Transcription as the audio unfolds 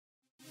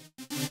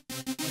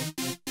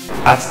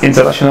At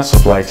International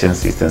Supply Chain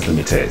Systems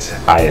Limited,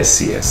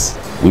 ISCS,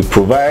 we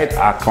provide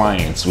our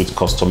clients with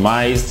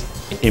customized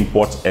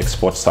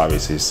import-export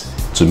services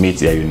to meet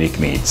their unique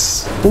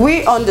needs.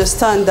 We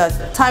understand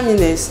that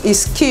timeliness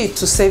is key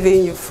to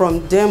saving you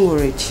from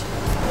demurrage.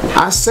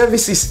 Our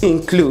services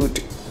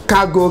include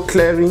cargo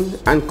clearing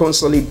and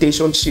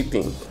consolidation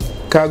shipping,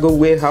 cargo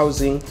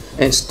warehousing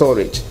and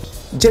storage,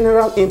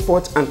 general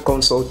import and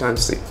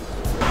consultancy.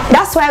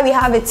 That's why we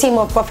have a team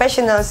of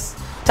professionals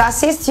to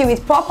assist you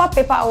with proper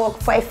paperwork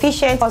for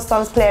efficient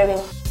customs clearing.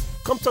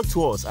 Come talk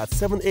to us at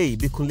 7A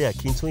Bikunle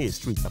Akintoye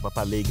Street,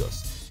 Apapa,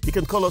 Lagos. You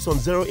can call us on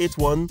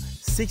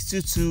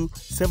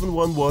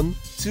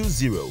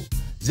 081-622-71120,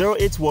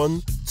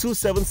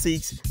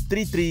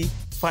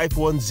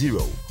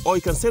 081-276-33510, or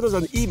you can send us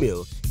an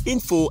email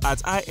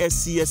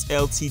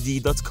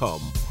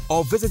info@iscsltd.com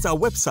or visit our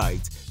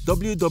website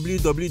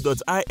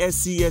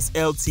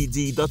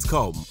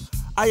www.iscsltd.com.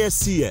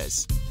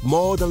 ISCS,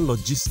 more than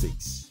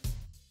logistics.